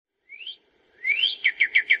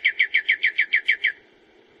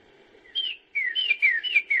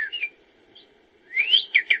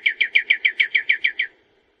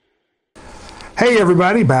Hey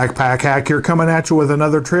everybody, Backpack Hack here coming at you with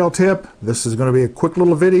another trail tip. This is going to be a quick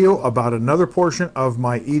little video about another portion of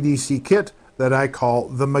my EDC kit that I call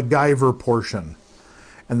the MacGyver Portion.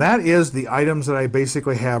 And that is the items that I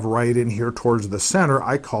basically have right in here towards the center.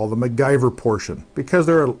 I call the MacGyver Portion because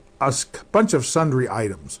there are a bunch of sundry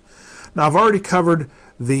items. Now I've already covered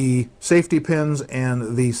the safety pins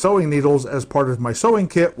and the sewing needles as part of my sewing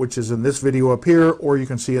kit, which is in this video up here, or you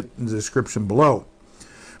can see it in the description below.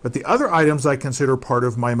 But the other items I consider part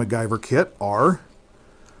of my MacGyver kit are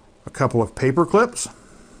a couple of paper clips.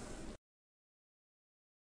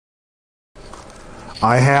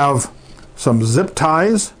 I have some zip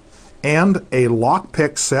ties and a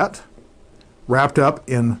lockpick set wrapped up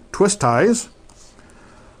in twist ties.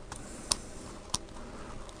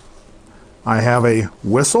 I have a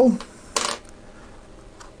whistle.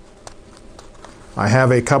 I have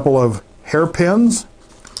a couple of hairpins.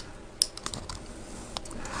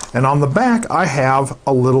 And on the back, I have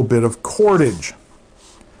a little bit of cordage.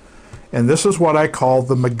 And this is what I call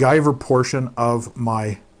the MacGyver portion of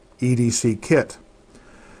my EDC kit.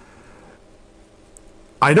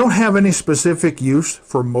 I don't have any specific use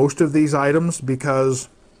for most of these items because,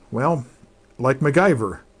 well, like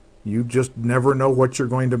MacGyver, you just never know what you're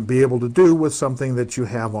going to be able to do with something that you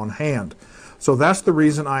have on hand. So that's the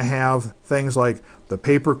reason I have things like the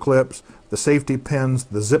paper clips, the safety pins,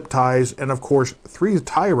 the zip ties, and of course 3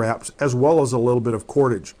 tie wraps, as well as a little bit of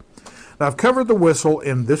cordage. Now I've covered the whistle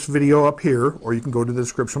in this video up here, or you can go to the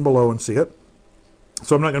description below and see it.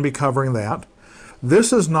 So I'm not going to be covering that.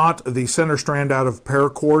 This is not the center strand out of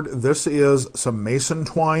paracord. This is some mason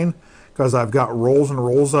twine, because I've got rolls and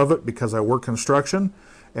rolls of it because I work construction.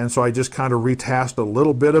 And so I just kind of retasked a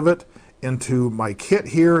little bit of it into my kit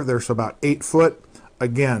here. There's about 8 foot.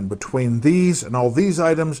 Again, between these and all these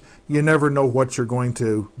items, you never know what you're going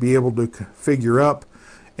to be able to figure up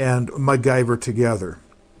and MacGyver together.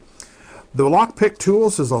 The lockpick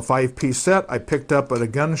tools is a 5-piece set I picked up at a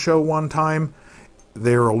gun show one time.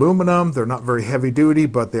 They're aluminum, they're not very heavy duty,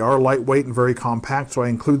 but they are lightweight and very compact, so I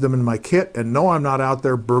include them in my kit. And no, I'm not out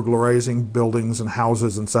there burglarizing buildings and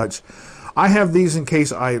houses and such. I have these in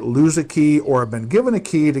case I lose a key or I've been given a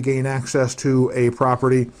key to gain access to a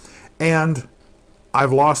property and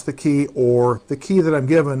I've lost the key, or the key that I'm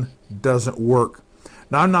given doesn't work.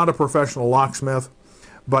 Now, I'm not a professional locksmith,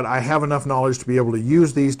 but I have enough knowledge to be able to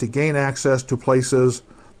use these to gain access to places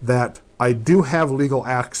that I do have legal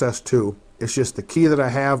access to. It's just the key that I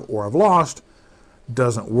have or I've lost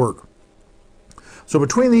doesn't work. So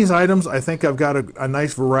between these items, I think I've got a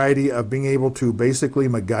nice variety of being able to basically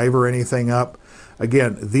MacGyver anything up.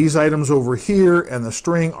 Again, these items over here and the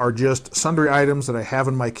string are just sundry items that I have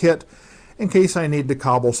in my kit in case I need to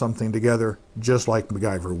cobble something together just like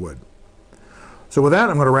MacGyver would. So with that,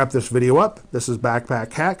 I'm going to wrap this video up. This is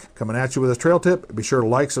Backpack Hack coming at you with a trail tip. Be sure to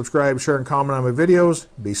like, subscribe, share, and comment on my videos.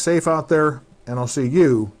 Be safe out there, and I'll see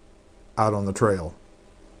you out on the trail.